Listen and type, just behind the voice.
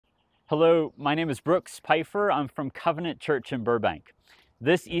Hello, my name is Brooks Pfeiffer. I'm from Covenant Church in Burbank.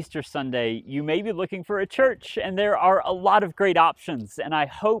 This Easter Sunday, you may be looking for a church, and there are a lot of great options. And I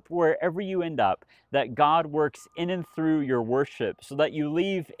hope wherever you end up, that God works in and through your worship so that you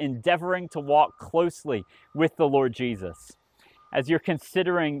leave endeavoring to walk closely with the Lord Jesus. As you're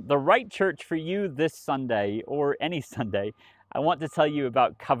considering the right church for you this Sunday or any Sunday, I want to tell you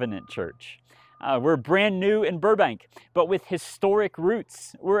about Covenant Church. We're brand new in Burbank, but with historic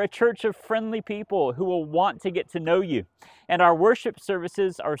roots. We're a church of friendly people who will want to get to know you. And our worship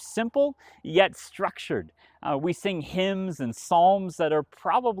services are simple yet structured. We sing hymns and psalms that are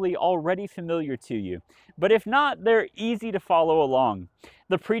probably already familiar to you. But if not, they're easy to follow along.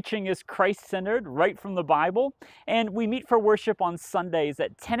 The preaching is Christ-centered, right from the Bible, and we meet for worship on Sundays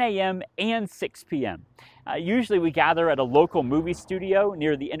at 10 a.m. and 6 p.m. Usually we gather at a local movie studio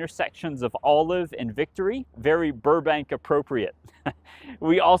near the intersections of Olive and Victory, very Burbank appropriate.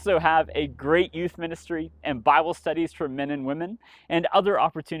 We also have a great youth ministry and Bible studies for men and women, and other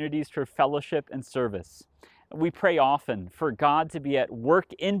opportunities for fellowship and service. We pray often for God to be at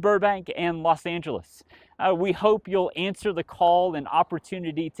work in Burbank and Los Angeles. We hope you'll answer the call and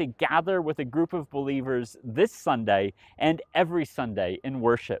opportunity to gather with a group of believers this Sunday and every Sunday in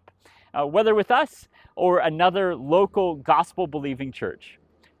worship, whether with us or another local gospel-believing church.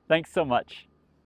 Thanks so much.